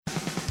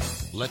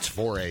Let's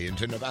foray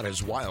into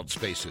Nevada's wild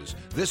spaces.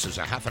 This is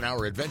a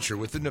half-an-hour adventure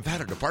with the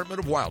Nevada Department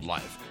of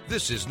Wildlife.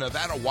 This is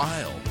Nevada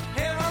Wild.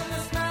 Here on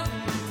this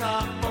mountain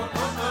top,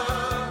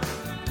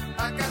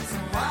 I got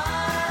some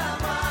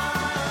wild,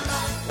 wild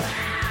life.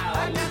 Wow.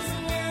 I got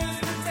some news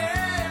to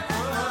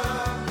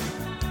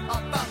tell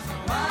about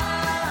some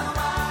wild,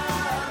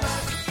 wild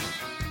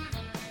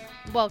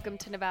life. Welcome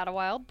to Nevada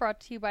Wild, brought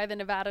to you by the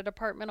Nevada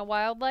Department of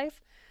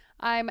Wildlife.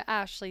 I'm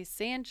Ashley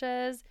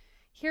Sanchez,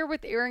 here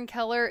with Aaron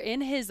Keller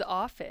in his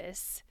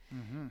office,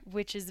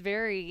 which is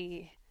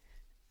very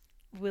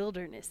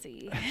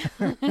wildernessy.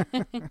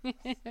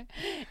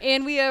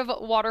 And we have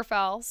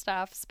waterfowl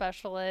staff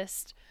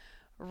specialist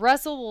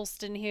Russell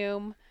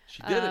Wolstenhume.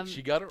 She did it.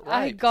 She got it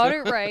right. I got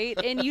it right.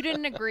 And you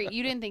didn't agree.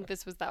 You didn't think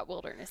this was that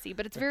wildernessy,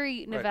 but it's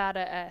very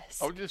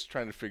Nevada-esque. I was just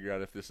trying to figure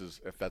out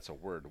if that's a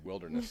word,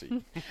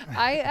 wildernessy.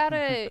 I add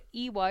a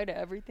EY to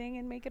everything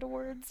and make it a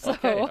word. So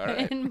Okay, all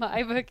right. in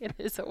my book, it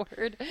is a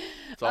word.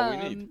 That's all we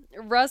need.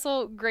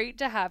 Russell, great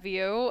to have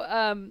you.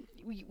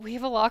 We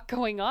have a lot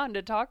going on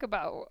to talk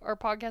about. Our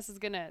podcast is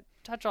going to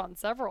touch on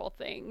several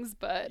things,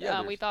 but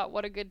Yeah, we thought,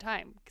 what a good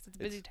time, because it's a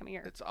busy time of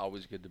year. It's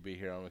always good to be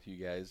here on with you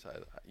guys.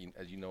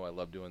 As you know, I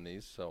love doing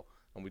these. So,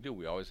 and we do.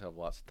 We always have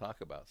lots to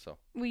talk about. So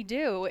We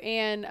do.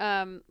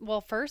 And,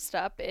 well, first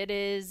up, it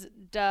is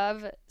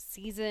Dove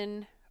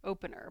season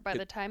opener. By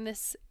the time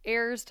this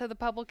airs to the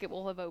public, it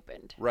will have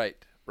opened.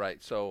 Right.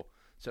 So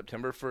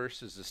September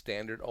 1st is the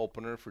standard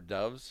opener for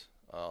doves.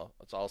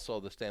 It's also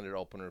the standard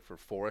opener for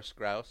forest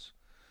grouse,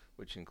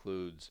 which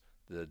includes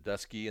the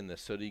dusky and the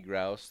sooty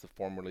grouse,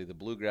 formerly the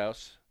blue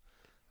grouse,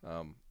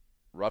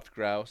 ruffed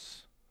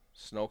grouse,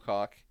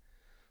 snowcock.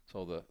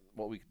 So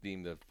what we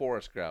deem the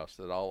forest grouse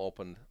that all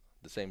opened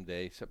the same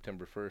day,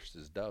 September 1st,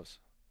 is doves.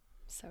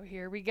 So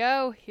here we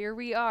go. Here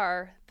we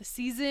are. The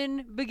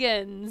season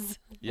begins.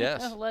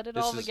 Yes. Let it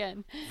all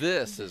begin.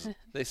 This is,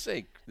 they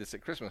say this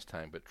at Christmas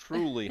time, but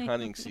truly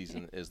hunting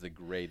season is the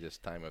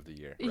greatest time of the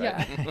year. Right?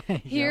 Yeah.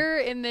 Here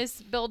in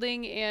this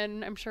building,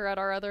 and I'm sure at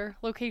our other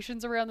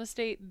locations around the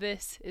state,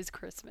 this is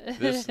Christmas.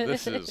 This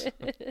is.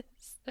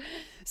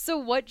 So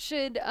what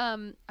should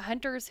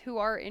hunters who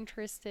are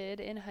interested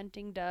in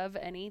hunting dove,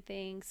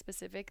 anything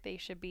specific they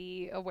should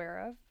be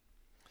aware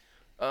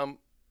of?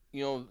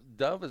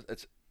 Dove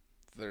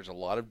there's a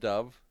lot of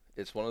dove.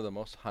 It's one of the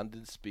most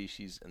hunted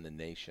species in the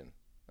nation.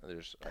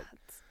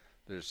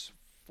 There's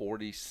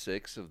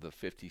 46 of the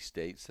 50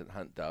 states that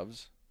hunt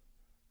doves,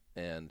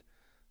 and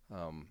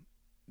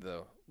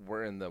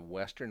we're in the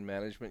Western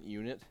Management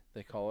Unit,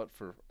 they call it,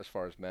 for as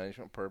far as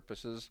management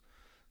purposes.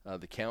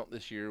 The count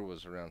this year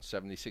was around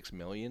 76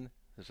 million.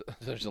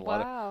 There's a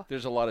Wow.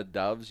 lot of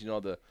doves.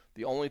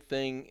 The only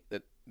thing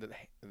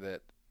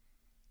that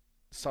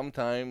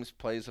sometimes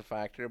plays a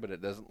factor, but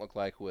it doesn't look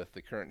like with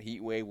the current heat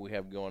wave we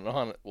have going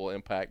on, it will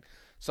impact.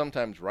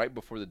 Sometimes right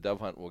before the dove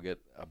hunt, we'll get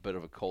a bit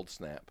of a cold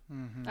snap.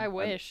 I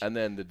wish. And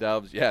then the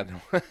doves, and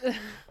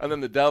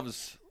then the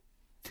doves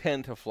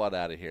tend to flood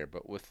out of here.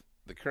 But with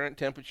the current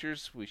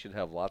temperatures, we should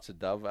have lots of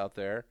dove out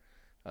there.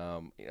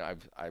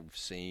 I've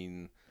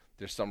seen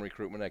there's some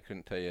recruitment. I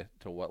couldn't tell you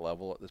to what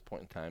level at this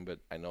point in time, but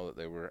I know that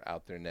they were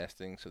out there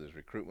nesting, so there's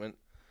recruitment.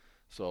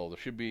 So there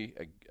should be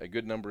a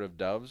good number of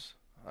doves.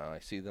 I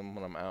see them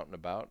when I'm out and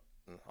about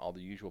in all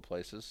the usual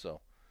places, so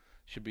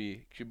should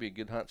be a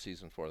good hunt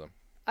season for them.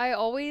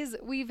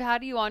 We've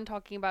had you on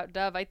talking about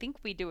dove. I think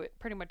we do it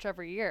pretty much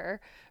every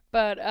year,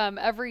 but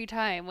every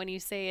time when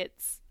you say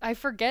I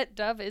forget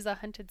dove is a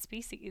hunted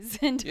species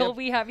until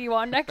we have you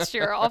on next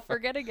year. I'll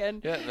forget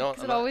again. Yeah, no,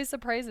 because it always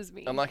surprises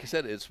me. And like I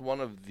said, it's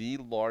one of the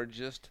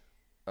largest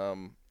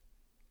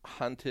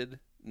hunted,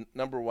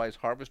 number-wise,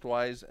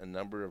 harvest-wise, and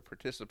number of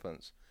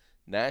participants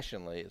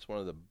nationally. It's one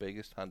of the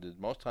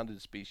most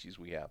hunted species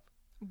we have.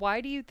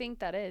 Why do you think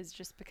that is?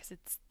 Just because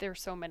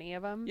there's so many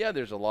of them? Yeah,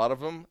 there's a lot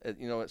of them.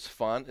 It's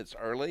fun. It's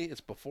early.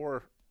 It's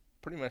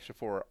pretty much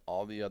before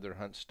all the other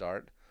hunts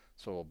start.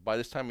 So by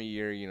this time of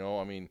year,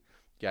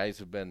 guys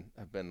have been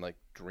like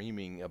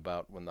dreaming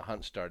about when the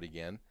hunts start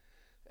again,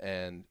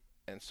 and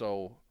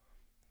so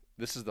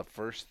this is the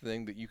first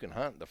thing that you can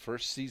hunt. The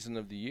first season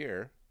of the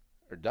year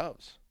are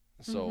doves.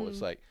 So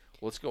it's like,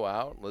 let's go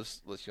out.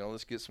 Let's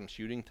get some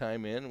shooting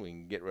time in. We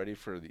can get ready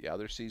for the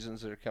other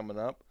seasons that are coming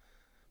up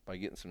by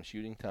getting some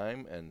shooting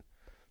time and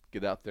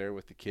get out there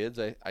with the kids.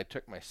 I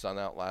took my son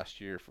out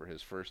last year for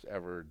his first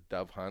ever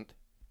dove hunt,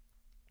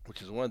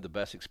 which is one of the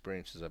best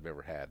experiences I've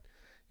ever had.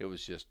 There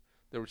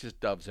were just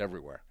doves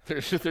everywhere.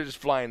 They're just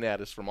flying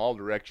at us from all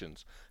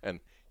directions,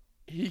 and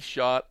he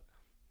shot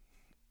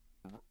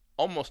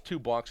almost 2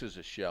 boxes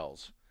of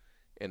shells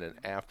in an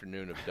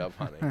afternoon of dove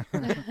hunting,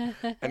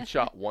 and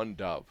shot one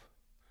dove,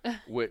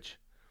 which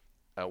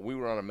we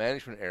were on a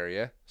management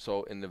area.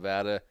 So in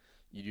Nevada,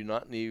 you do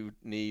not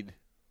need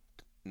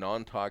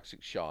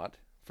non-toxic shot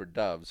for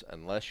doves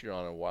unless you're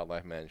on a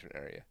wildlife management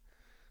area.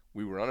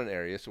 We were on an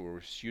area, so we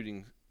were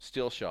shooting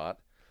still shot,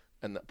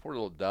 and that poor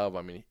little dove,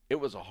 it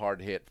was a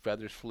hard hit.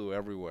 Feathers flew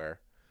everywhere,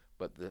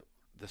 but the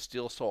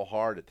still's so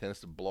hard it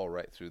tends to blow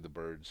right through the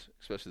birds,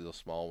 especially those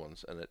small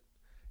ones, and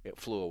it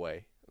flew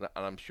away. And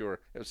I'm sure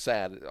it was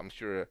sad. I'm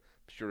sure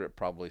it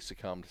probably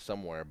succumbed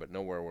somewhere, but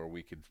nowhere where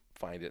we could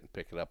find it and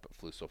pick it up. It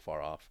flew so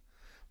far off.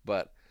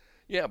 But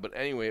yeah, but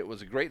anyway, it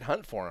was a great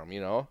hunt for him,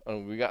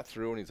 And we got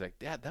through, and he's like,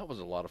 "Dad, that was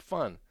a lot of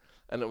fun."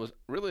 And it was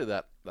really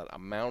that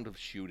amount of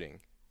shooting.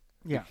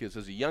 Yeah. Because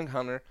as a young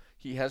hunter,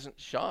 he hasn't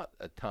shot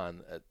a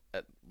ton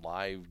at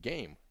live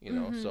game,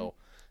 So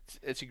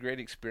it's a great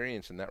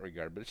experience in that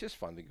regard. But it's just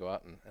fun to go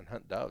out and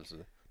hunt doves.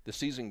 The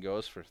season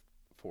goes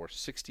for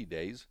 60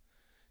 days.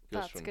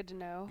 That's good to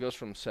know. Goes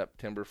from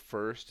September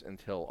 1st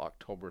until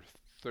October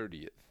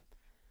 30th.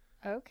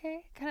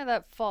 Okay, kind of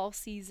that fall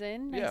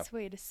season. Nice Yeah.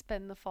 way to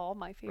spend the fall.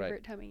 My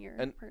favorite time of year.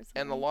 And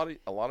personally.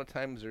 a lot of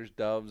times there's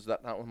doves.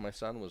 That night with my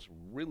son was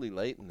really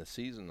late in the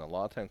season. A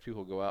lot of times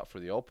people go out for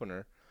the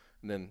opener,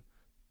 and then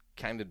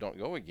kind of don't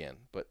go again.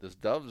 But those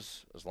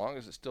doves, as long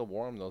as it's still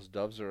warm, those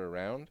doves are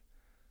around,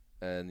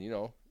 and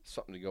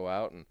something to go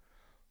out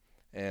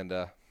and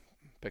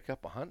pick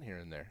up a hunt here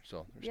and there.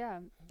 So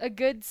yeah, a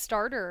good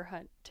starter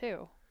hunt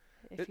too.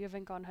 If you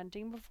haven't gone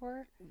hunting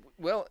before.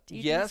 Well, Do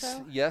you yes,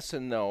 think so? yes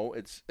and no.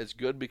 It's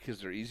good because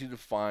they're easy to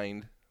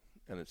find,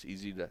 and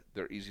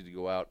they're easy to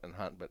go out and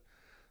hunt. But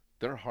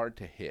they're hard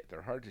to hit.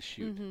 They're hard to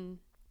shoot. Mm-hmm.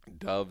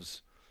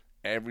 Doves,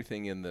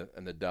 everything in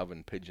the dove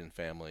and pigeon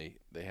family,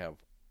 they're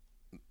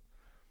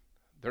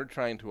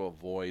trying to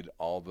avoid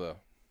all the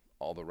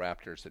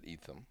raptors that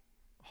eat them,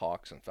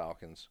 hawks and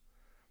falcons,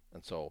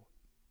 and so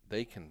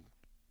they can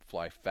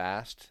fly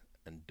fast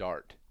and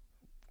dart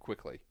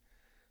quickly,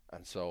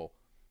 and so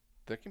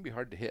they can be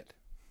hard to hit.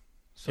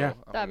 So Yeah.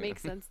 That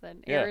makes sense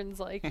then. Yeah. Aaron's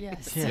like,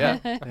 yes. Yeah,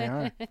 they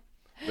are.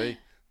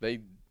 they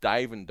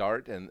dive and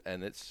dart, and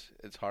it's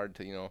hard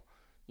to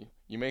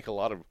you make a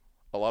lot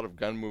of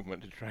gun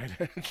movement to try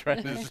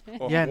to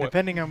Yeah, and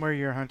depending on where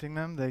you're hunting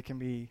them, they can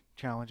be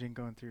challenging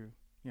going through,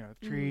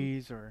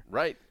 trees or.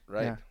 right.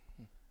 Yeah.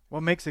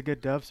 What makes a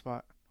good dove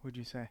spot, would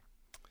you say?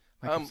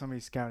 Like if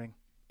somebody's scouting.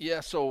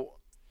 Yeah, so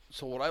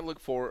what I look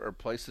for are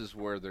places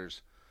where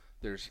there's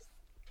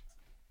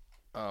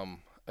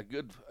a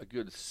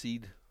good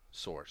seed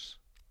source.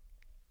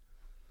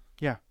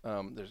 Yeah.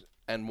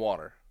 And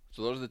water.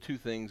 So those are the two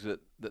things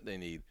that they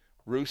need.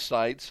 Roost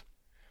sites,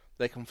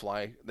 they can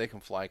fly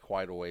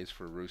quite a ways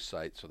for roost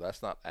sites, so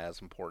that's not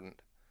as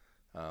important.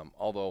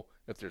 Although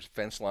if there's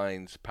fence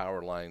lines,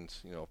 power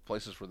lines,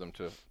 places for them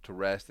to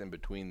rest in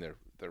between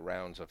their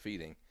rounds of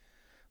feeding.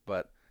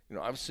 But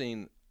I've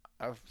some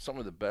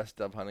of the best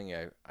dove hunting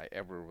I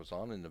ever was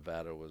on in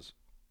Nevada was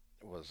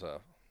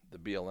the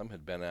BLM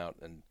had been out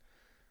and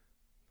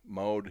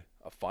mowed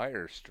a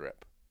fire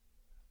strip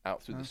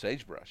out through the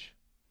sagebrush,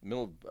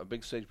 middle of a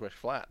big sagebrush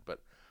flat. But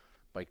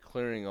by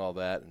clearing all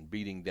that and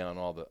beating down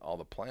all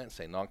the plants,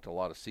 they knocked a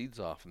lot of seeds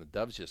off, and the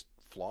doves just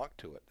flocked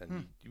to it.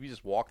 And you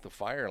just walk the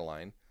fire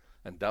line,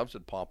 and doves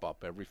would pop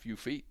up every few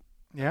feet.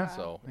 Yeah.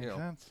 So Makes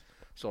sense.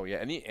 So yeah,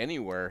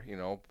 anywhere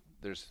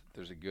there's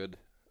a good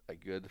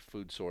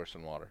food source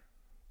and water.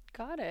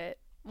 Got it.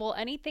 Well,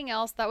 anything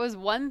else? That was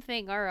one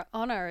thing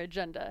on our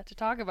agenda to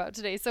talk about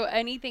today. So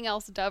anything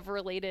else dove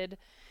related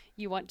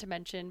you want to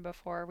mention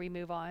before we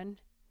move on?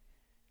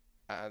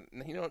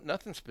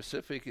 Nothing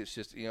specific. It's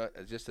just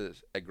it's just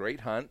a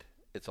great hunt.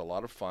 It's a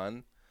lot of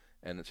fun,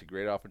 and it's a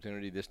great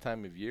opportunity this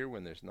time of year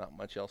when there's not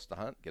much else to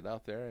hunt. Get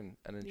out there and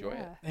enjoy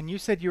it. And you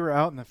said you were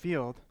out in the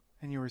field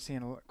and you were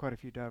seeing quite a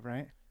few dove,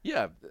 right?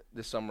 Yeah,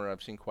 this summer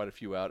I've seen quite a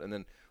few out, and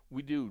then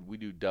we do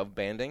dove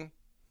banding,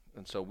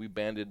 and so we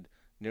banded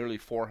nearly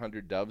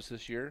 400 doves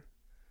this year,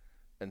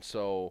 and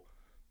so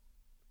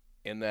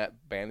in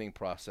that banding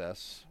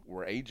process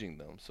we're aging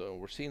them, so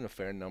we're seeing a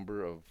fair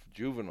number of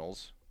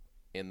juveniles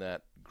in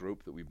that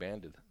group that we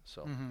banded.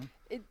 So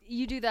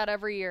You do that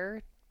every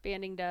year,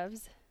 banding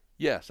doves?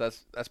 yes,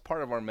 that's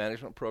part of our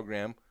management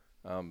program.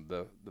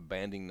 The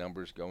banding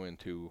numbers go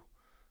into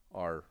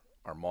our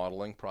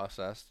modeling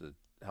process to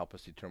help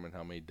us determine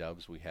how many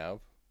doves we have.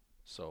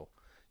 So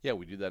yeah,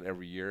 we do that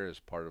every year as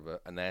part of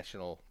a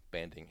national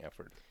banding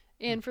effort.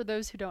 And for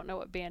those who don't know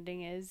what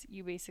banding is,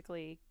 you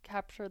basically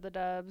capture the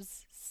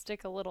doves,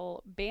 stick a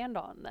little band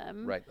on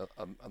them. Right,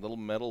 a little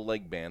metal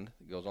leg band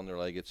that goes on their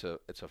leg. It's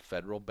a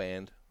federal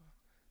band,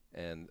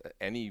 and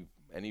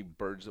any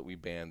birds that we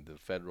band, the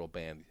federal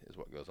band is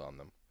what goes on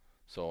them.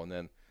 So, and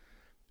then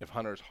if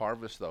hunters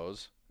harvest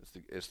those,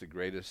 it's the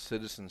greatest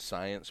citizen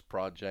science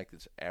project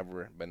that's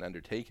ever been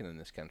undertaken in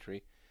this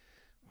country.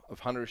 If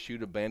hunters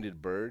shoot a banded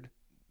bird,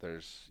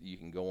 you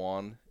can go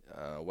on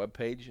a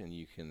webpage and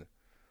you can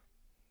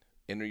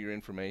enter your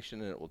information,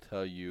 and it will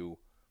tell you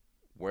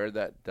where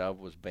that dove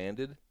was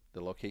banded,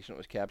 the location it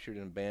was captured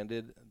and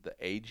banded, the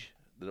age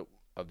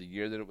of the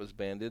year that it was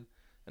banded,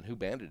 and who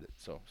banded it.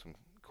 So some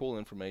cool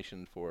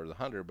information for the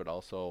hunter, but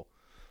also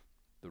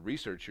the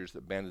researchers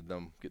that banded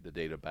them get the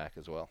data back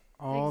as well.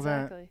 All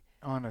Exactly.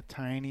 that on a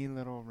tiny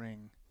little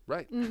ring.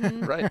 Right,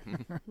 Mhm. right.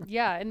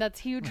 Yeah, and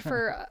that's huge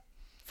for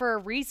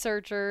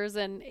researchers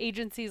and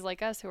agencies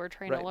like us who are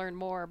trying Right. to learn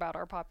more about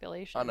our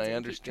population. And I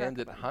understand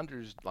that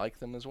hunters like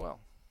them as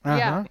well.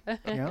 Yeah.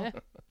 Yeah.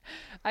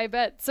 I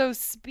bet. So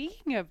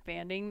speaking of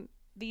banding,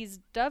 these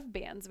dove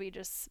bands we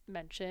just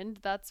mentioned,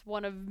 that's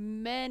one of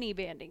many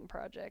banding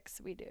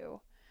projects we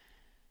do.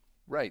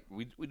 Right.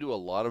 We do a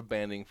lot of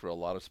banding for a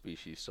lot of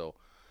species. So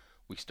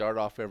we start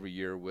off every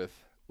year with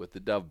the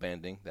dove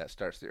banding. That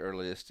starts the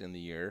earliest in the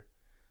year.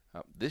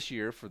 This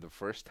year, for the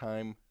first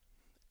time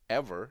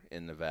ever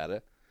in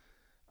Nevada,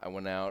 I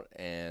went out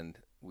and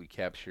we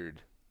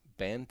captured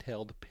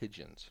band-tailed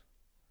pigeons,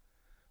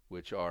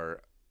 which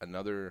are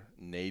another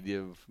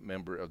native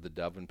member of the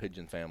dove and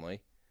pigeon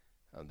family.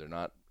 They're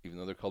not, even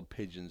though they're called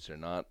pigeons, they're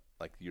not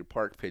like your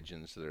park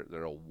pigeons.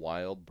 They're a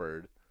wild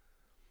bird.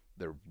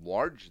 They're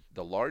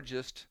the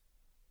largest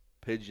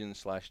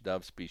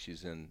pigeon/dove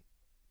species in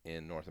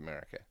North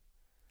America.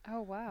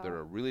 Oh, wow. They're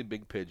a really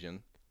big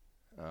pigeon,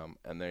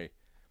 and they're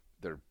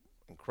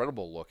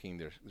incredible looking.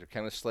 They're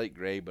kind of slate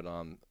gray, but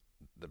on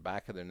the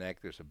back of their neck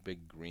there's a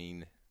big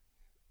green,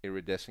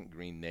 iridescent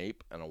green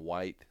nape and a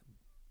white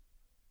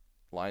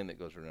line that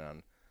goes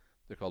around.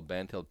 They're called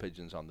band-tailed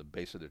pigeons. On the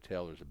base of their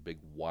tail there's a big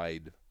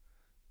wide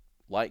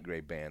light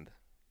gray band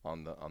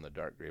on the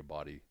dark gray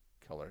body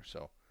color.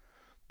 So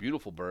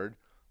beautiful bird,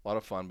 a lot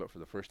of fun, but for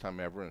the first time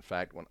ever. In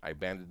fact, when I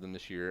banded them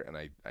this year, and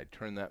I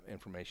turned that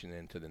information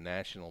into the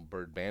National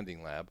Bird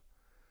Banding Lab,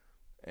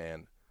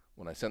 and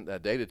when I sent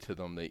that data to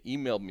them, they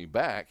emailed me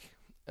back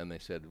and they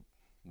said,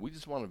 we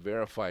just want to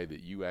verify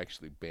that you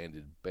actually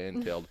banded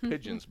band-tailed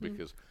pigeons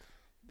because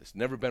it's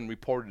never been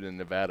reported in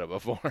Nevada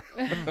before.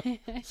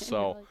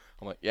 So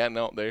I'm like, yeah,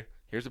 no,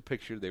 here's a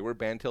picture. They were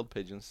band-tailed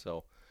pigeons.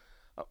 So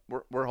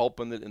we're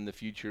hoping that in the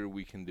future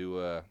we can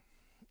do a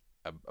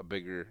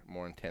bigger,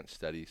 more intense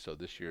study. So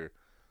this year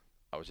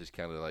I was just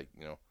kind of like,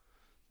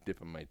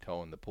 dipping my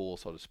toe in the pool,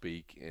 so to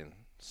speak, and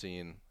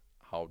seeing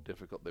how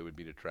difficult they would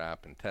be to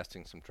trap and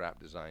testing some trap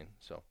design.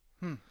 So.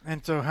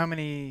 And so how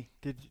many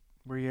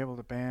were you able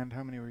to band?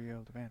 How many were you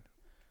able to band?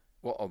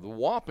 Well, the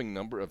whopping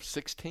number of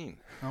 16.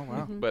 Oh,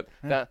 wow. But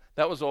that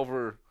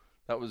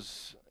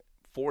was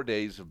 4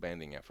 days of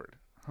banding effort.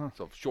 Huh.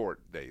 So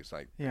short days,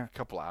 like a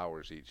couple of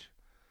hours each.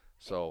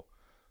 So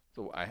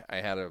I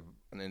had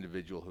an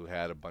individual who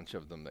had a bunch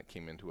of them that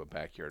came into a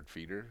backyard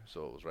feeder.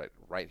 So it was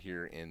right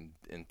here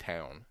in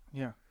town.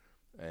 Yeah.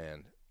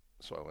 And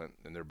so I went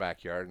in their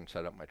backyard and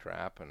set up my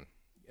trap and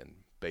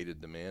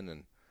baited them in,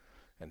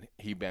 and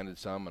he banded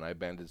some and I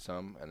banded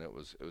some, and it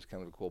was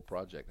kind of a cool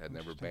project. I'd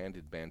never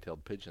banded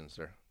band-tailed pigeons.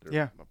 They're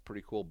a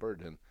pretty cool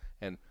bird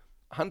and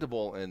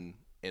huntable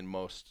in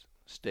most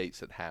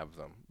states that have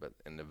them, but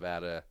in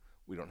Nevada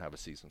we don't have a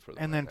season for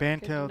them. And then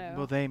band-tailed,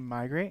 will they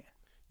migrate?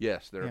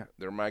 Yes,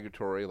 they're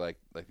migratory like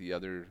the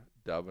other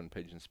dove and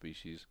pigeon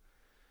species.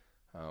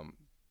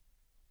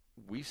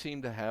 We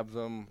seem to have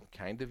them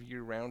kind of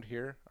year-round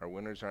here. Our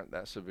winters aren't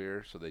that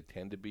severe, so they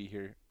tend to be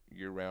here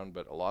year-round,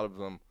 but a lot of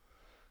them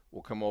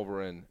will come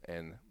over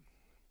and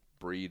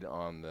breed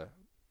on the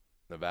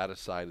Nevada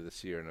side of the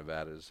Sierra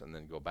Nevadas and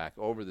then go back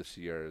over the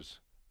Sierras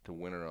to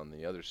winter on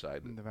the other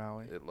side. In the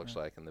valley. It looks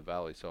like in the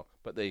valley. So,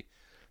 but they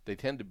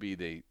tend to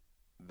be,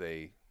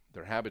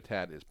 their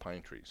habitat is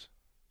pine trees.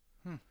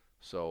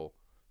 So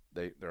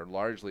they're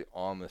largely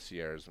on the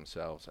Sierras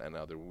themselves, and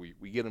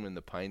we get them in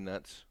the pine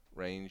nuts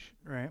range.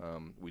 Right.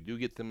 We do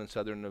get them in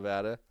southern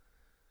Nevada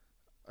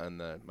and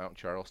the Mount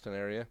Charleston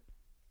area.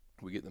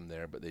 We get them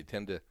there, but they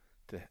tend to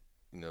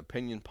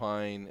pinyon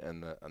pine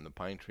and the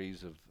pine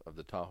trees of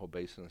the Tahoe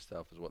Basin and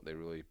stuff is what they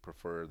really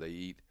prefer. They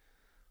eat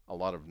a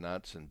lot of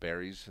nuts and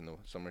berries in the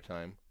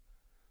summertime.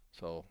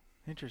 So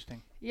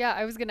interesting. Yeah,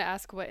 I was going to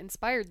ask what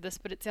inspired this,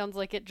 but it sounds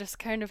like it just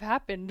kind of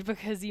happened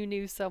because you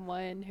knew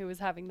someone who was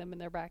having them in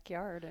their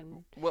backyard.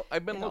 And well,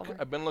 I've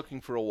been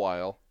looking for a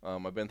while.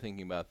 I've been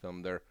thinking about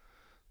them.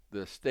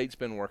 The state's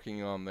been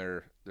working on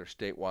their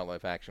state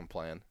wildlife action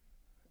plan,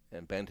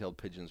 and band-tailed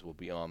pigeons will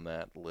be on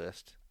that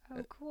list.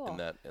 Oh, cool.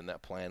 In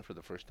that plan for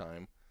the first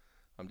time.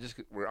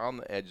 We're on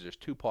the edge. There's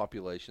two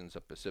populations,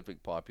 a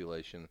Pacific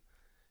population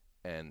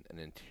and an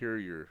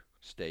interior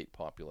state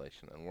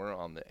population, and we're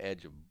on the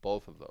edge of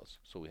both of those.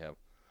 So we have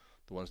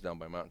the ones down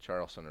by Mount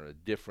Charleston are a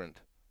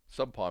different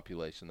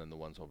subpopulation than the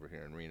ones over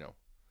here in Reno.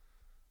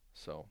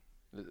 So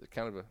it's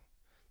kind of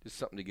just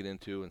something to get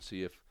into and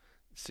see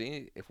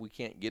if we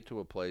can't get to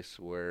a place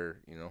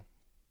where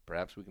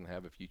perhaps we can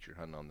have a future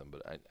hunt on them.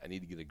 But I need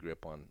to get a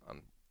grip on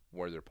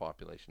where their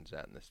population's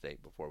at in the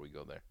state before we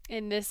go there.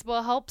 And this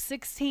will help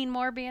 16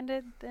 more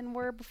banded than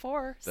were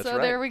before. That's so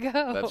right. There we go.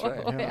 That's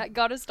right. Yeah.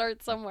 Got to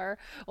start somewhere.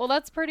 Well,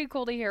 that's pretty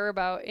cool to hear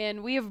about.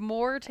 And we have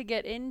more to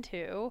get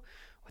into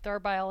with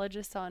our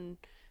biologist on,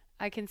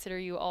 I consider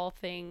you all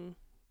things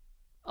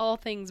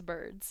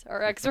birds,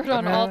 our expert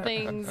on all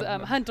things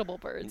huntable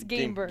birds,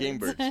 game birds. Game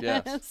birds,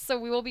 yes. So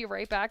we will be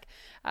right back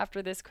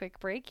after this quick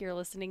break. You're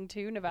listening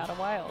to Nevada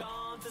Wild.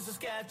 To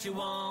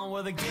Saskatchewan,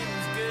 where the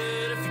getting's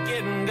good. If you're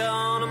getting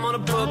gone, I'm gonna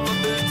put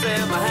my boots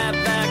and my hat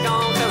back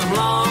on, 'cause I'm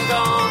long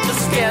gone to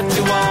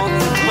Saskatchewan,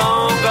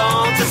 long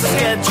gone to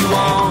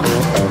Saskatchewan.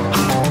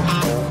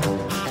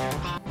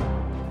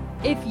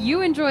 If you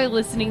enjoy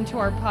listening to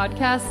our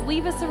podcast,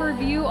 leave us a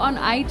review on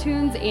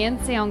iTunes and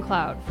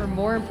SoundCloud. For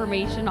more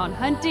information on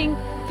hunting,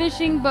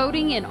 fishing,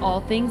 boating, and all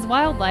things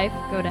wildlife,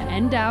 go to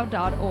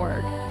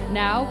ndow.org.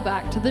 Now,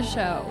 back to the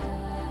show.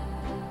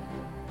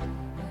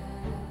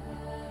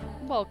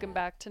 Welcome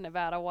back to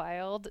Nevada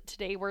Wild.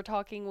 Today we're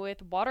talking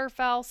with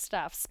waterfowl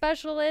staff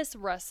specialist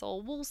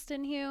Russell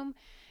Wolstenhume.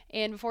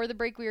 And before the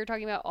break, we were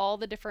talking about all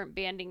the different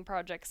banding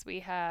projects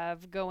we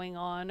have going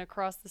on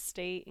across the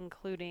state,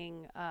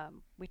 including,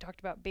 we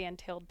talked about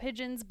band-tailed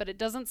pigeons, but it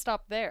doesn't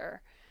stop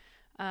there.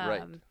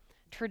 Right.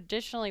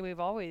 Traditionally, we've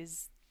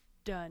always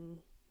done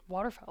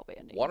waterfowl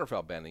banding.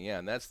 Waterfowl banding, yeah,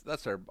 and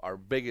that's our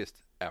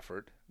biggest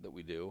effort that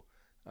we do.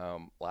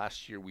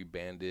 Last year we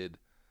banded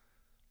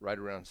right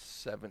around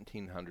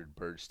 1,700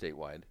 birds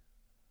statewide.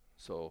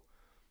 So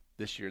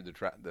this year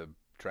the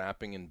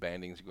trapping and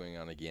banding is going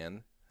on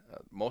again.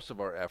 Most of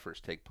our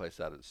efforts take place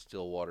out at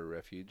Stillwater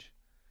Refuge.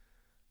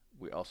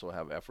 We also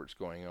have efforts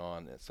going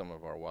on at some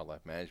of our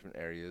wildlife management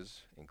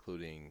areas,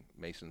 including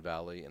Mason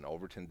Valley and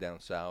Overton down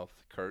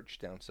south, Kirch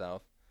down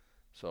south.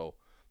 So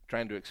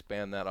trying to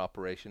expand that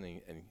operation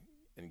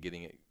and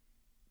getting it,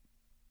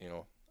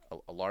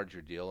 a larger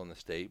deal in the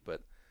state.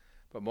 But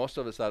most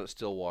of it's out at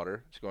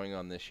Stillwater. It's going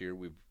on this year.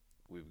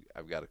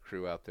 I've got a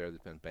crew out there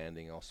that's been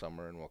banding all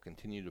summer, and we'll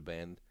continue to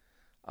band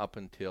up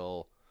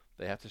until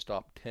they have to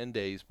stop 10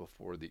 days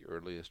before the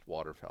earliest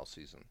waterfowl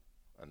season,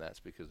 and that's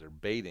because they're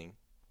baiting.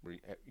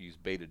 We use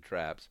baited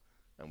traps,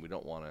 and we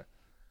don't want to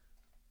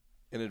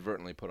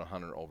inadvertently put a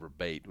hunter over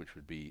bait, which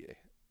would be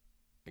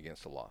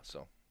against the law.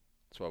 So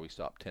that's why we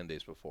stop 10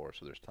 days before,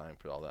 so there's time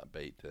for all that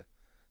bait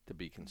to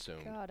be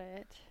consumed. Got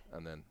it.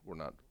 And then we're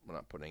not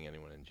putting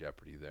anyone in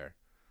jeopardy there.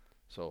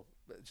 So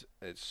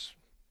it's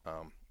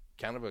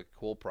kind of a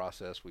cool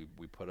process. We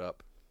put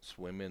up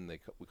swim-in.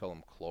 We call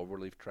them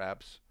cloverleaf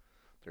traps.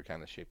 They're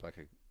kind of shaped like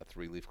a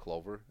three-leaf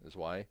clover is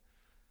why.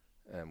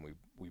 And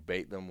we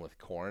bait them with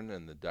corn,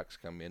 and the ducks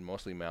come in.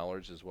 Mostly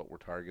mallards is what we're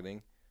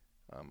targeting.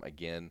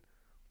 Again,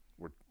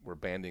 we're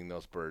banding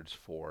those birds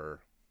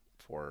for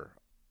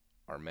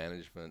our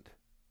management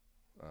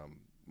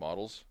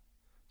models.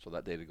 So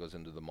that data goes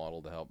into the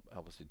model to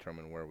help us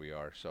determine where we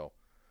are. So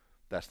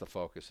that's the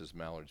focus is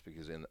mallards,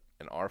 because in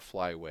our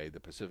flyway, the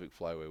Pacific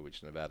Flyway,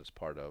 which Nevada's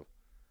part of,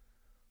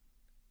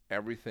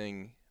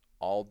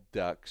 all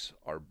ducks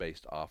are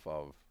based off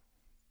of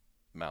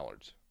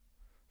mallards.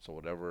 So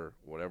whatever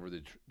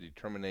the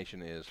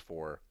determination is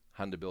for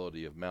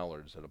huntability of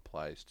mallards, that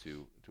applies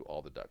to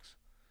all the ducks.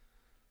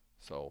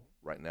 So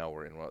right now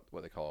we're in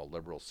what they call a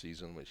liberal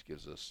season, which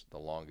gives us the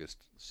longest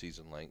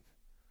season length.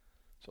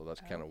 So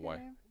that's kind of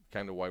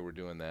why we're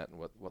doing that, and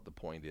what the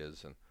point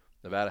is. And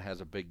Nevada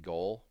has a big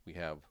goal. We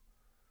have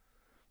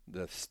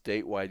the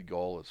statewide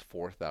goal is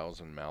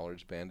 4,000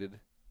 mallards banded,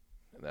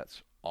 and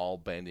that's all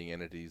banding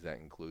entities. That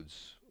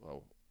includes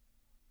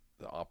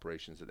the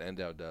operations that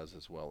NDOW does,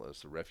 as well as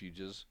the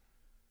refuges,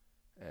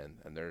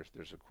 and there's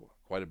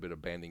quite a bit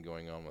of banding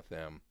going on with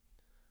them.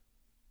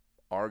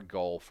 Our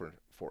goal for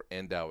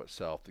NDOW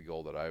itself, the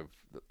goal that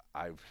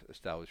I've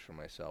established for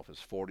myself, is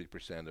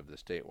 40% of the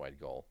statewide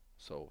goal,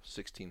 so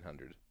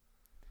 1,600.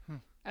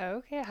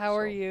 Okay, how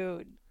are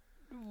you?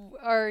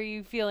 Are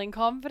you feeling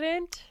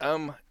confident?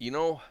 I'm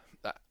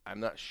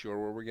not sure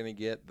where we're gonna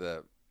get.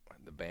 The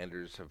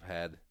banders have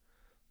had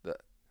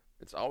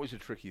it's always a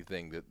tricky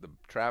thing. The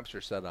traps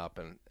are set up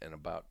in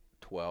about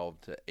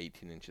 12 to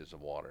 18 inches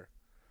of water,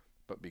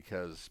 but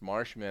because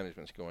marsh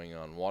management's going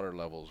on, water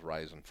levels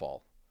rise and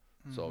fall.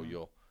 Mm-hmm. So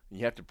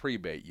you have to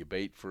pre-bait. You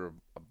bait for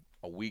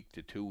a week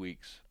to 2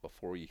 weeks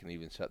before you can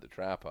even set the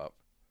trap up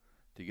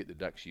to get the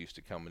ducks used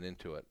to coming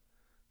into it.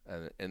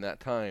 And in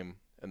that time,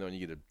 and then when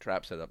you get a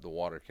trap set up, the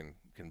water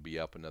can be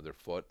up another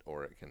foot,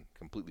 or it can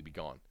completely be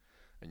gone,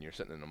 and you're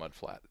sitting in a mud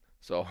flat.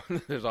 So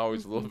there's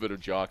always a little bit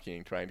of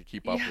jockeying, trying to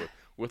keep up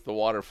with the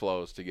water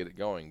flows to get it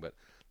going. But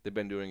they've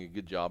been doing a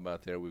good job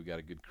out there. We've got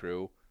a good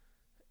crew,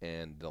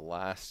 and the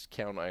last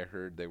count I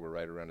heard, they were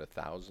right around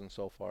 1,000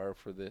 so far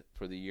for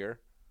the year.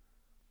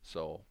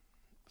 So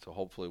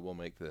hopefully we'll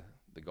make the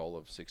goal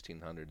of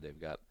 1,600.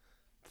 They've got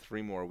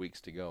 3 more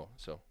weeks to go.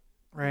 So.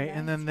 Right, nice.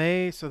 And then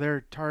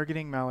they're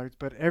targeting mallards,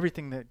 but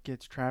everything that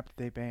gets trapped,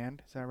 they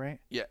band. Is that right?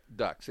 Yeah,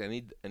 ducks.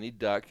 Any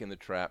duck in the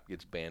trap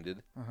gets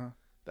banded. Uh-huh.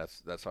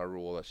 That's our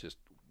rule. That's just,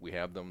 we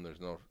have them. There's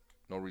no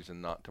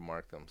reason not to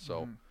mark them.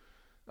 So,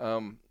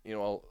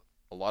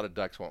 a lot of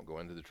ducks won't go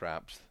into the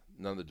traps.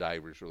 None of the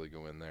divers really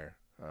go in there,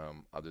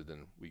 other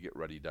than we get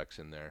ruddy ducks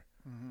in there.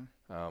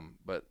 Mm-hmm.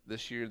 But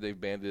this year they've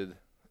banded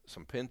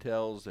some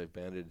pintails. They've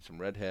banded some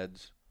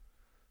redheads.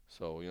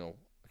 So,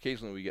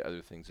 occasionally we get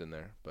other things in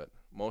there, but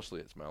mostly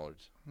it's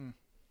mallards.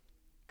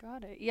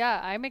 Got it. Yeah,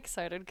 I'm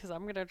excited because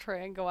I'm going to try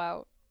and go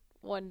out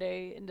one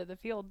day into the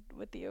field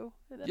with you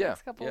in the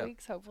next couple of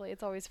weeks. Hopefully,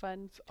 it's always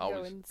fun to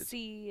go and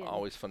see. It's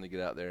always fun to get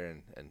out there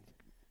and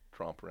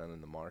tromp around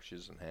in the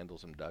marshes and handle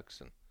some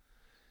ducks, and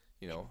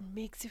it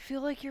makes you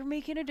feel like you're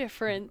making a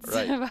difference.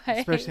 Right.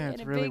 Especially when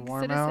it's really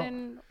warm out.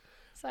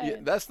 Yeah,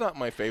 that's not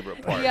my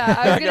favorite part. Yeah,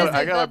 I was gonna say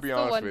I gotta that's be the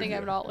honest one with thing you.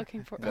 I'm not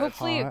looking for. That's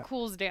Hopefully it hot.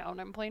 cools down.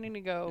 I'm planning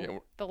to go Yeah,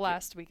 the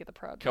last week of the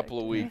project. Couple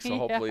of weeks, so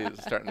hopefully Yeah.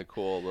 it's starting to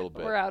cool a little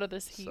bit. We're out of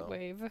this heat So.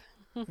 wave.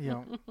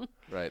 Yeah.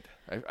 Right.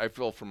 I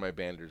feel for my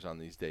banders on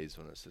these days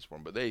when it's this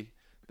warm, but they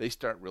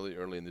start really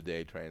early in the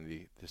day trying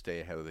to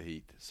stay ahead of the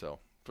heat. So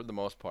for the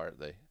most part,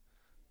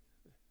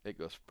 it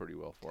goes pretty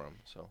well for them.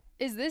 So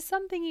Is this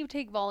something you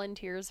take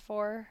volunteers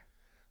for?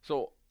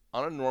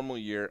 On a normal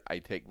year, I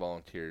take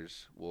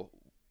volunteers.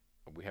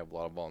 We have a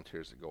lot of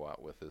volunteers that go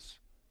out with us.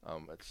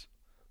 It's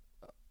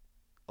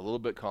a little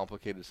bit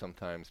complicated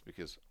sometimes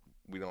because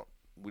we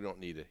don't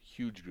need a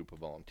huge group of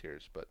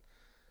volunteers, but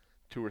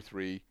 2 or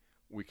 3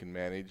 we can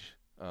manage.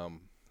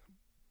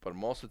 But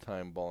most of the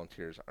time,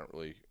 volunteers aren't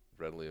really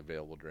readily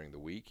available during the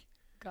week,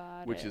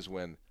 which is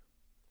when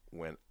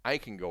I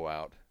can go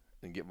out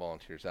and get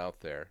volunteers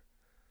out there.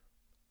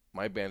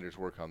 My banders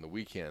work on the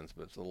weekends,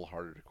 but it's a little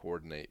harder to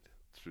coordinate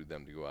through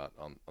them to go out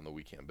on the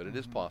weekend. But it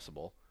is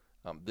possible.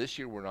 This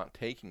year we're not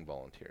taking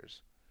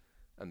volunteers,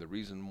 and the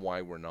reason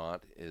why we're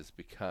not is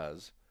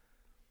because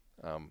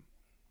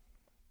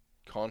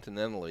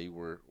continentally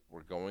we're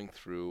going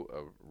through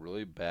a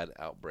really bad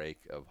outbreak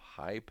of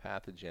high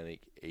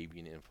pathogenic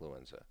avian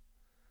influenza.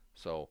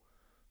 So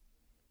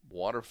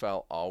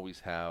waterfowl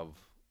always have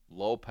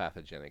low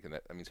pathogenic, and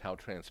that means how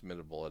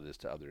transmittable it is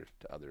to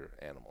other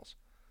animals.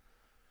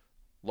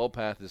 Low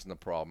path isn't a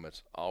problem;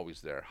 it's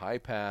always there. High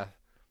path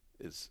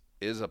is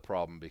a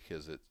problem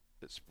because it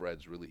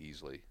spreads really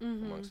easily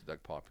amongst the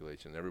duck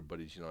population.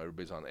 Everybody's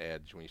on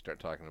edge when you start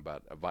talking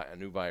about a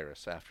new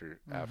virus after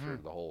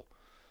the whole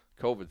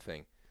COVID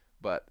thing.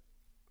 But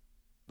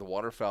the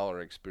waterfowl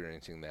are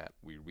experiencing that.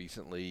 We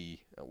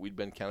recently we'd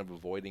been kind of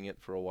avoiding it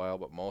for a while,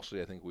 but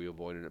mostly I think we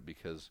avoided it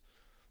because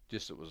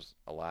just it was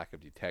a lack of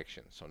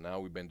detection. So now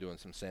we've been doing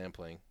some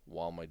sampling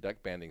while my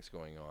duck banding's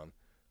going on,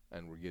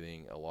 and we're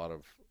getting a lot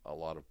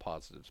of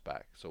positives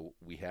back. So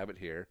we have it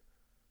here.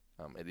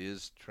 It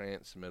is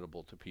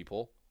transmittable to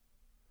people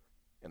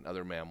and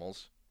other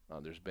mammals.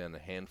 There's been a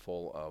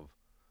handful of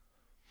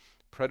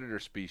predator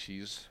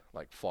species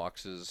like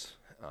foxes,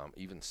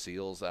 even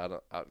seals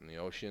out in the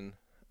ocean,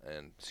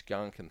 and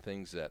skunk and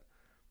things that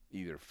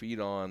either feed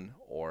on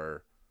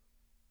or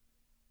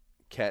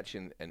catch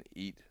and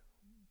eat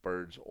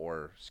birds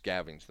or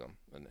scavenge them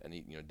and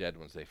eat dead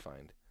ones they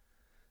find.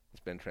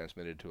 It's been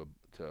transmitted to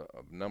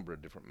a number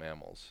of different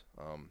mammals.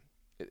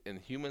 In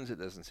humans, it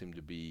doesn't seem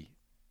to be.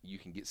 You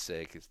can get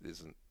sick.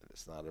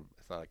 It's not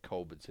a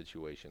COVID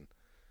situation,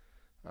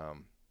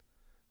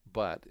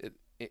 but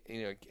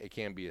it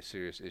can be a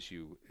serious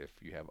issue if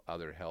you have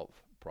other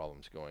health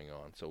problems going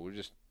on. So we're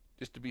just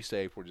to be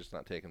safe, we're just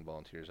not taking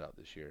volunteers out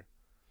this year.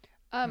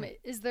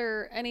 Is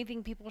there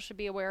anything people should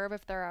be aware of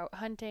if they're out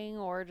hunting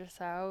or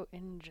just out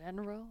in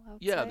general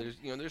outside?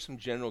 Yeah, there's some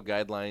general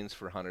guidelines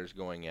for hunters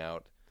going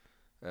out.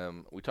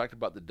 We talked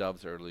about the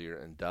doves earlier,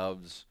 and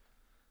doves,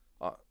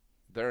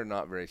 they're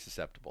not very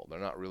susceptible. They're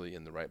not really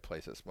in the right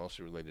place. It's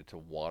mostly related to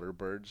water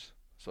birds.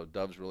 So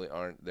doves really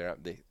aren't there.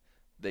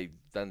 They've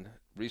done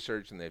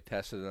research and they've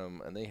tested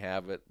them and they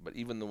have it. But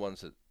even the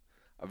ones that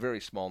a very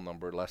small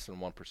number, less than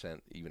 1%,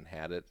 even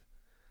had it.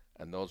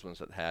 And those ones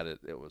that had it,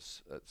 it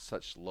was at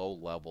such low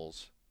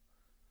levels,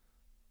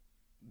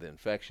 the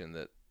infection,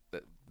 that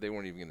they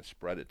weren't even going to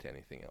spread it to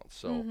anything else.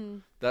 So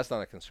that's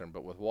not a concern.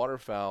 But with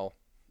waterfowl,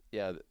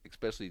 yeah,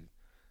 especially,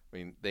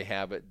 they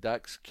have it.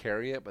 Ducks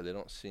carry it, but they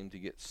don't seem to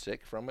get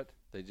sick from it.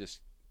 They just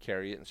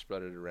carry it and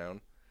spread it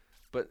around.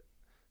 But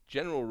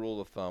general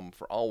rule of thumb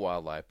for all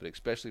wildlife, but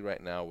especially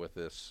right now with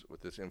this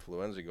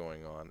influenza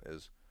going on,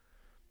 is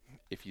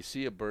if you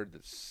see a bird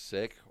that's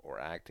sick or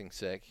acting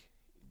sick,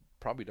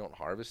 probably don't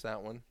harvest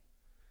that one.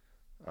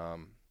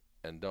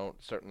 And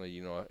don't certainly,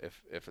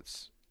 if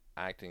it's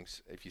acting,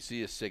 if you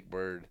see a sick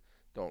bird,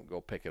 don't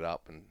go pick it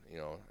up and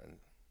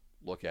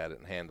look at it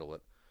and handle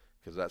it,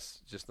 because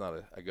that's just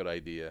not a good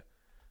idea.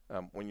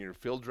 When you're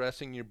field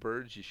dressing your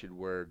birds, you should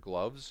wear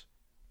gloves.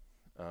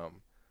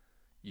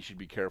 You should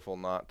be careful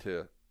not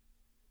to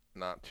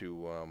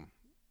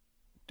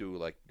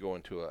go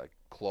into a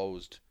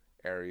closed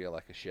area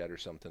like a shed or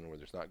something where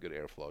there's not good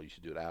airflow. You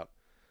should do it out.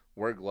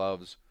 Wear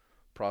gloves.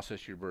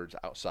 Process your birds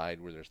outside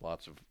where there's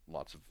lots of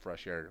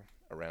fresh air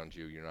around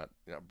you. You're not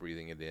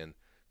breathing it in.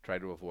 Try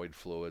to avoid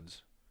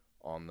fluids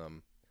on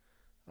them.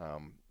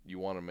 You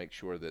want to make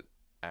sure that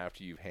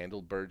after you've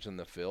handled birds in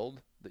the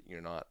field, that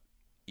you're not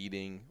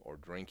eating or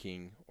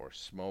drinking or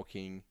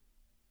smoking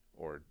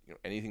or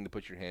anything to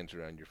put your hands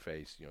around your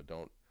face.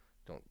 Don't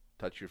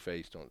touch your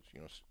face. Don't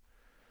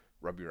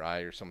rub your eye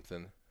or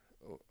something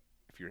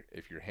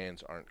if your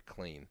hands aren't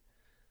clean.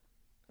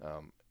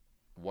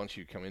 Once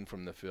you come in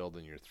from the field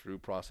and you're through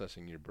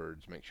processing your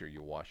birds, make sure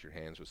you wash your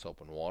hands with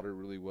soap and water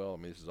really well.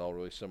 This is all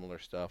really similar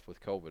stuff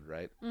with COVID,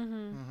 right?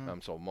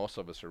 So most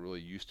of us are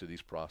really used to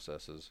these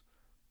processes.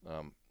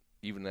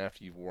 Even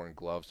after you've worn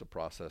gloves to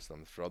process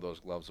them, throw those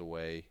gloves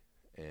away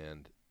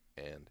and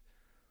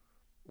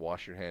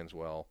wash your hands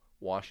well.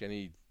 Wash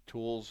any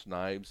tools,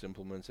 knives,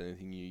 implements,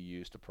 anything you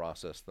use to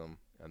process them,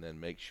 and then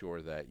make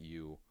sure that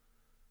you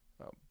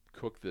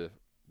cook the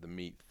the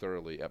meat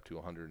thoroughly up to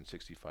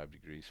 165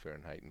 degrees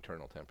Fahrenheit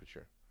internal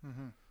temperature.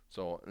 Mm-hmm.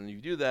 So, and if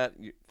you do that,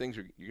 you're going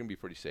to be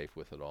pretty safe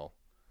with it all.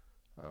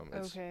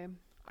 Okay.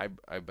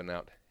 I've been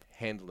out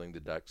handling the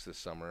ducks this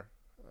summer,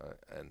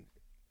 and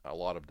a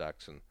lot of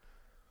ducks, and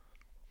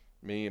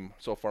me and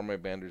so far my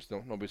banders,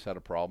 nobody's had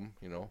a problem,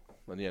 you know.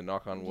 And yeah,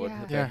 knock on wood.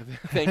 Yeah.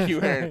 Thank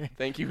you, Aaron.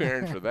 Thank you,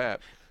 Aaron, for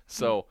that.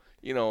 So,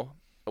 you know,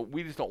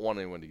 we just don't want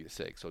anyone to get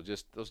sick. So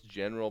just those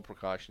general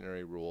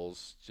precautionary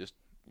rules, just,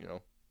 you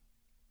know,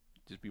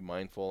 just be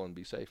mindful and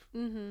be safe.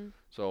 Mm-hmm.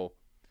 So,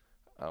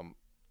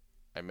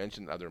 I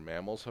mentioned other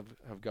mammals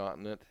have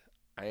gotten it.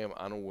 I am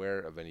unaware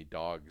of any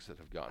dogs that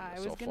have gotten it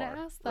so far. I was going to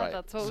ask that. Right.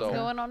 That's what So- was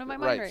going on in my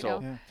mind right so,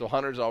 now. Yeah. So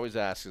hunters always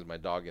ask, is my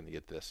dog going to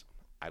get this?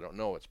 I don't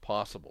know. It's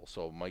possible.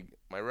 So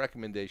my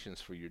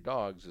recommendations for your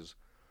dogs is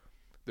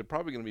they're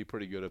probably going to be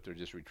pretty good if they're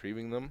just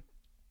retrieving them.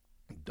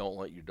 Don't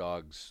let your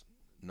dogs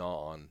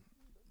gnaw on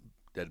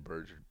dead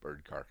birds or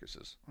bird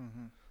carcasses.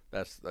 Mm-hmm.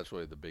 That's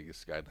really the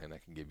biggest guideline I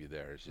can give you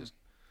there. Is just,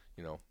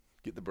 you know,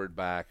 get the bird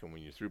back, and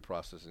when you're through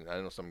processing,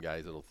 I know some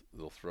guys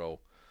they'll throw,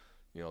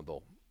 you know,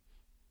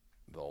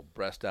 they'll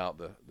breast out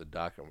the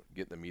duck and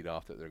get the meat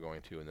off that they're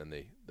going to, and then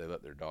they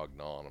let their dog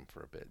gnaw on them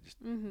for a bit. Just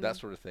that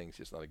sort of thing's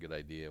just not a good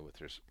idea with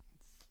there's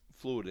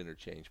fluid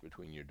interchange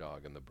between your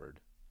dog and the bird.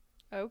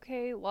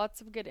 Okay,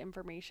 lots of good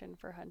information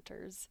for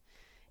hunters.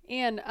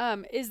 And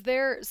is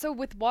there, so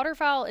with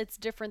waterfowl, it's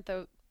different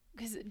though,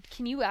 because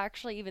can you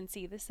actually even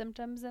see the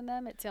symptoms in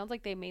them? It sounds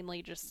like they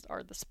mainly just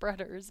are the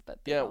spreaders, but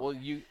they Yeah, don't.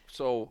 well,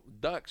 so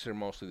ducks are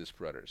mostly the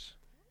spreaders.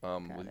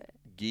 Got With it.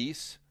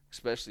 geese,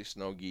 especially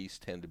snow geese,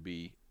 tend to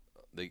be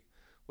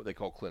what they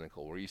call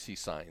clinical, where you see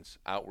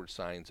outward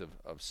signs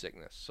of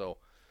sickness. So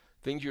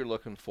things you're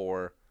looking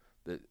for,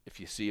 that if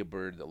you see a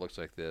bird that looks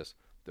like this,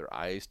 their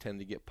eyes tend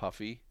to get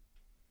puffy.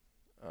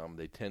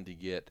 They tend to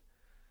get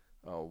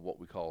what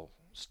we call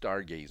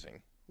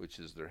stargazing, which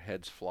is their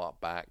heads flop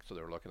back so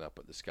they're looking up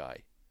at the sky.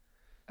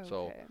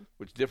 So, Okay.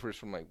 which differs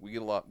from, like, we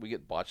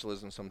get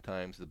botulism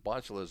sometimes. The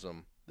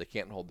botulism, they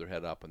can't hold their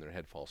head up and their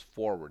head falls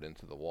forward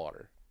into the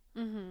water.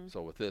 Mm-hmm.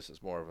 So with this,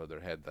 it's more of their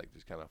head like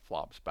just kind of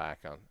flops back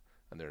on,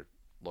 and they're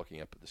looking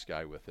up at the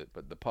sky with it.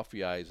 But the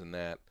puffy eyes and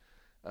that,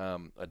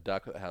 a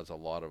duck that has a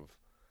lot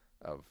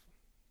of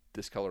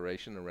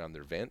discoloration around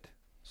their vent.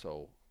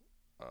 So,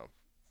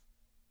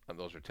 and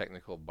those are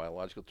technical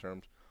biological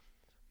terms.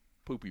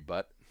 Poopy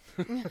butt.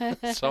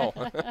 so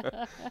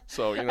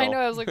you know. I know,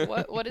 I was like,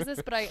 what is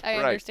this? But I Right.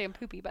 understand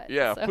poopy butt.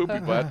 Yeah, so. poopy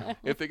butt.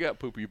 If they got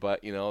poopy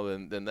butt, you know,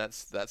 then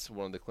that's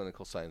one of the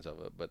clinical signs of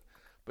it. But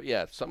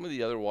yeah, some of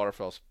the other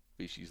waterfowl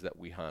species that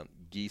we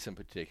hunt, geese in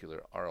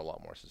particular, are a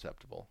lot more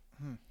susceptible.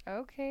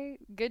 Okay,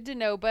 good to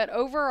know. But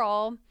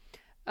overall,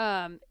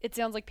 it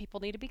sounds like people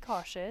need to be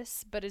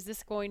cautious. But is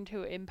this going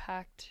to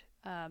impact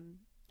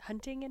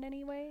hunting in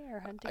any way, or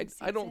hunting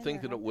season? I don't think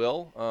or that it hunting?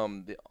 will.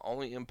 The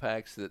only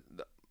impacts that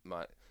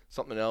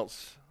something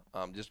else.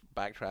 Just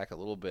backtrack a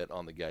little bit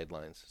on the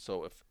guidelines.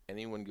 So if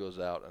anyone goes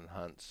out and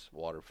hunts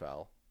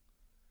waterfowl,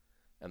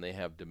 and they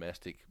have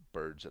domestic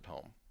birds at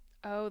home,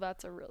 Oh,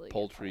 that's a really good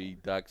poultry,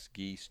 point. ducks,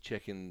 geese,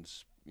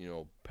 chickens, you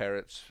know,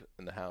 parrots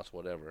in the house,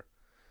 whatever.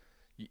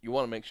 You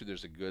want to make sure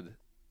there's a good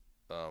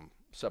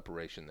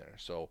separation there.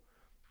 So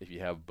if you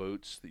have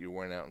boots that you're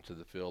wearing out into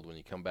the field, when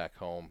you come back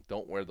home,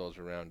 don't wear those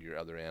around your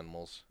other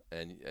animals.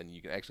 And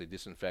you can actually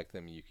disinfect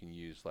them. You can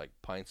use, like,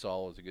 Pine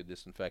Sol is a good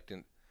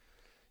disinfectant.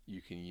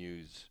 You can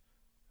use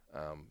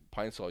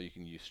Pine Sol. You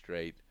can use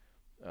straight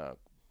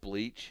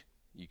bleach.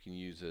 You can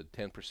use a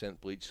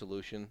 10% bleach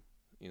solution.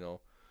 You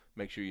know,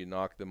 make sure you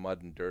knock the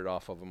mud and dirt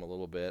off of them a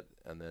little bit,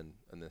 and then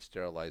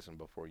sterilize them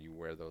before you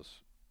wear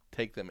those.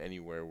 Take them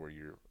anywhere where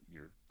your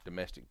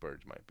domestic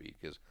birds might be,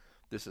 because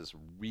this is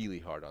really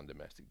hard on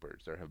domestic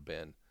birds. There have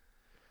been,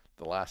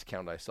 the last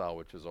count I saw,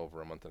 which was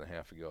over a month and a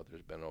half ago,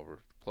 there's been over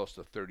close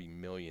to 30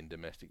 million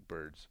domestic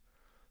birds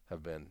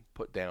have been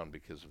put down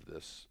because of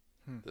this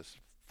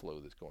flu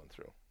that's going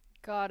through.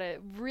 Got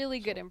it. Really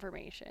good So-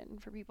 information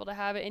for people to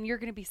have it. And you're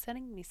going to be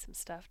sending me some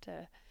stuff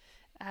to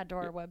add to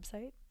our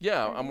website.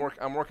 Yeah, I'm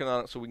working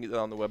on it so we can get that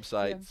on the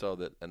website, Yeah. so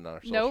that, and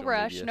our social No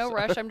rush, media, no so-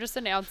 rush. I'm just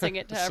announcing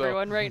it to So-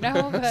 everyone right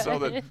now. But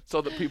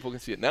so that people can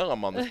see it. Now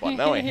I'm on the spot.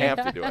 Now I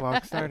have to do it.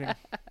 Clock starting.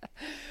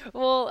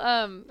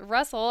 Well,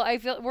 Russell, I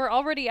feel we're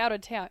already out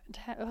of time.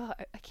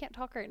 I can't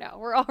talk right now.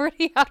 We're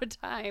already out of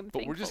time.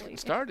 But we're just thankfully. getting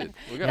started.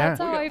 We got, Yeah. That's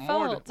we how got I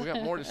more felt. we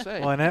got more to say.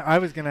 Well, and I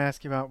was going to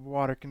ask you about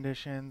water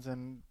conditions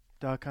and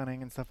duck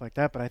hunting and stuff like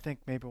that, but I think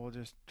maybe we'll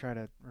just try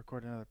to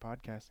record another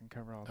podcast and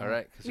cover all that. All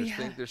right, because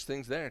Yeah. there's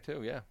things there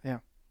too. Yeah.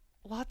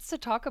 Lots to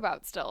talk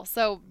about still.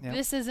 So Yep.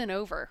 this isn't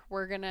over.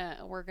 We're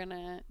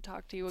gonna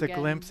talk to you It's a again.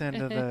 glimpse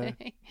into the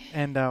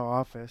Endow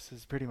office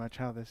is pretty much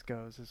how this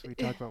goes. Is we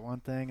talk about one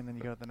thing and then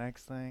you go to the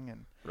next thing,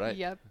 and Right.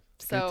 Yep.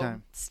 It's a good So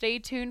time. stay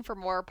tuned for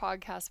more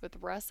podcasts with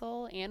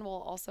Russell, and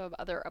we'll also have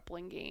other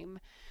Upland Game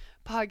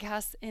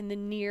podcasts in the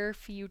near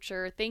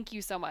future. Thank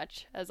you so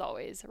much, as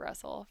always,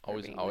 Russell.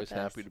 for being Always with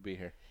happy us. to be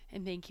here.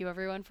 And thank you,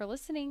 everyone, for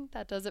listening.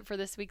 That does it for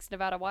this week's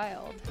Nevada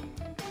Wild.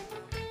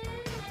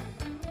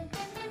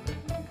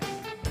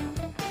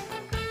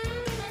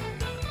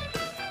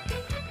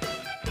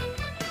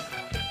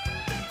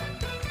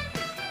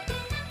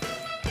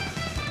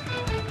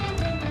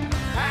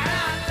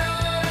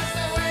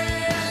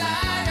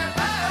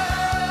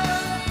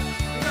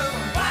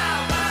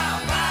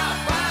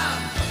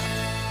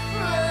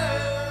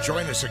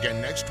 Join us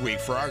again next week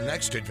for our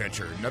next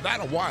adventure,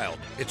 Nevada Wild.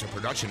 It's a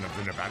production of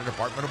the Nevada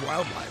Department of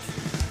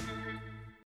Wildlife.